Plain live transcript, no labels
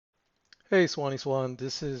Hey Swanee Swan,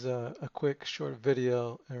 this is a quick short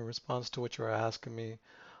video in response to what you were asking me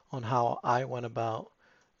on how I went about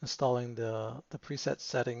installing the preset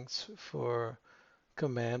settings for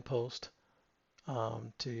CommandPost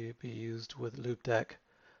to be used with Loupedeck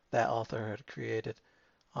that author had created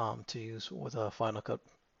to use with a Final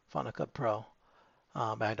Cut Pro.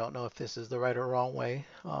 I don't know if this is the right or wrong way,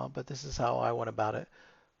 but this is how I went about it.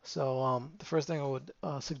 So the first thing I would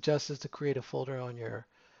suggest is to create a folder on your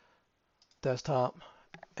desktop,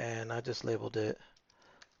 and I just labeled it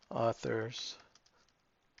authors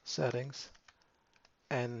settings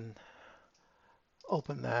and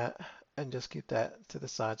open that and just keep that to the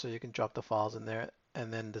side so you can drop the files in there.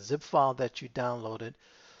 And then the zip file that you downloaded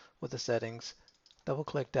with the settings, double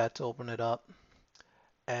click that to open it up.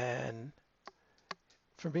 And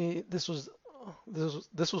for me, this was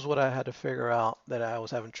what I had to figure out that I was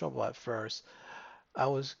having trouble at first. I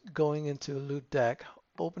was going into Loupedeck,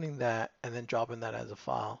 opening that, and then dropping that as a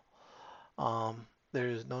file. There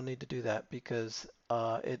is no need to do that because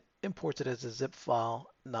it imports it as a zip file,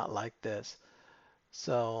 not like this.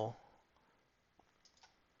 So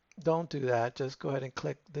don't do that. Just go ahead and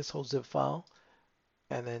click this whole zip file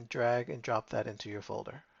and then drag and drop that into your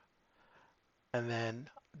folder. And then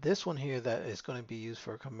this one here that is going to be used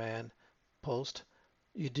for command post,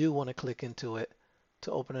 you do want to click into it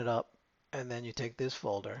to open it up, and then you take this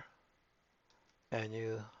folder and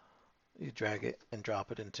you drag it and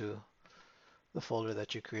drop it into the folder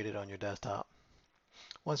that you created on your desktop.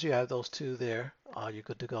 Once you have those two there, you're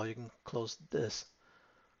good to go. You can close these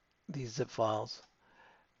zip files,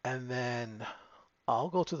 and then I'll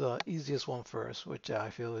go to the easiest one first, which I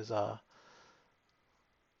feel is the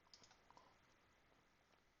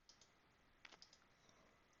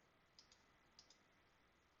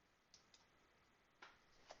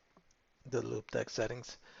Loupedeck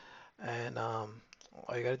settings. And all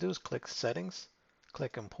you gotta do is click settings,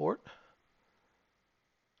 click import,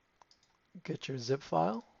 get your zip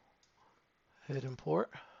file, hit import,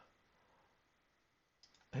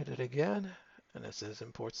 hit it again, and it says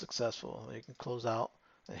import successful. You can close out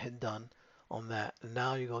and hit done on that. And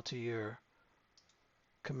now you go to your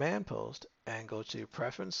command post and go to your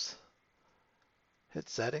preference, hit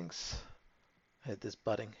settings, hit this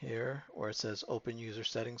button here where it says open user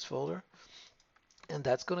settings folder, and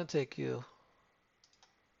that's going to take you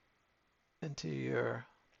into your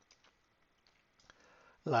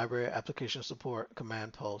library application support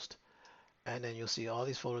command post, and then you'll see all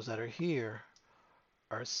these folders that are here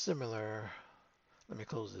are similar. Let me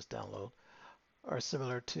close this download. Are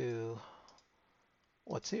similar to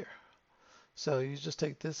what's here. So you just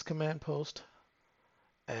take this command post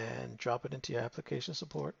and drop it into your application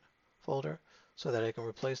support folder so that it can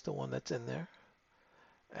replace the one that's in there.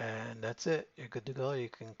 And that's it. You're good to go. You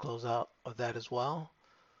can close out of that as well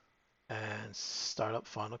and start up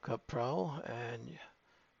Final Cut Pro, and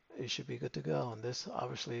you should be good to go. And this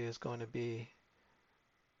obviously is going to be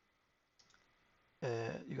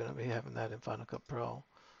you're going to be having that in Final Cut Pro,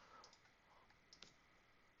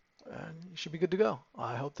 and you should be good to go.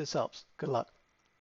 I hope this helps. Good luck.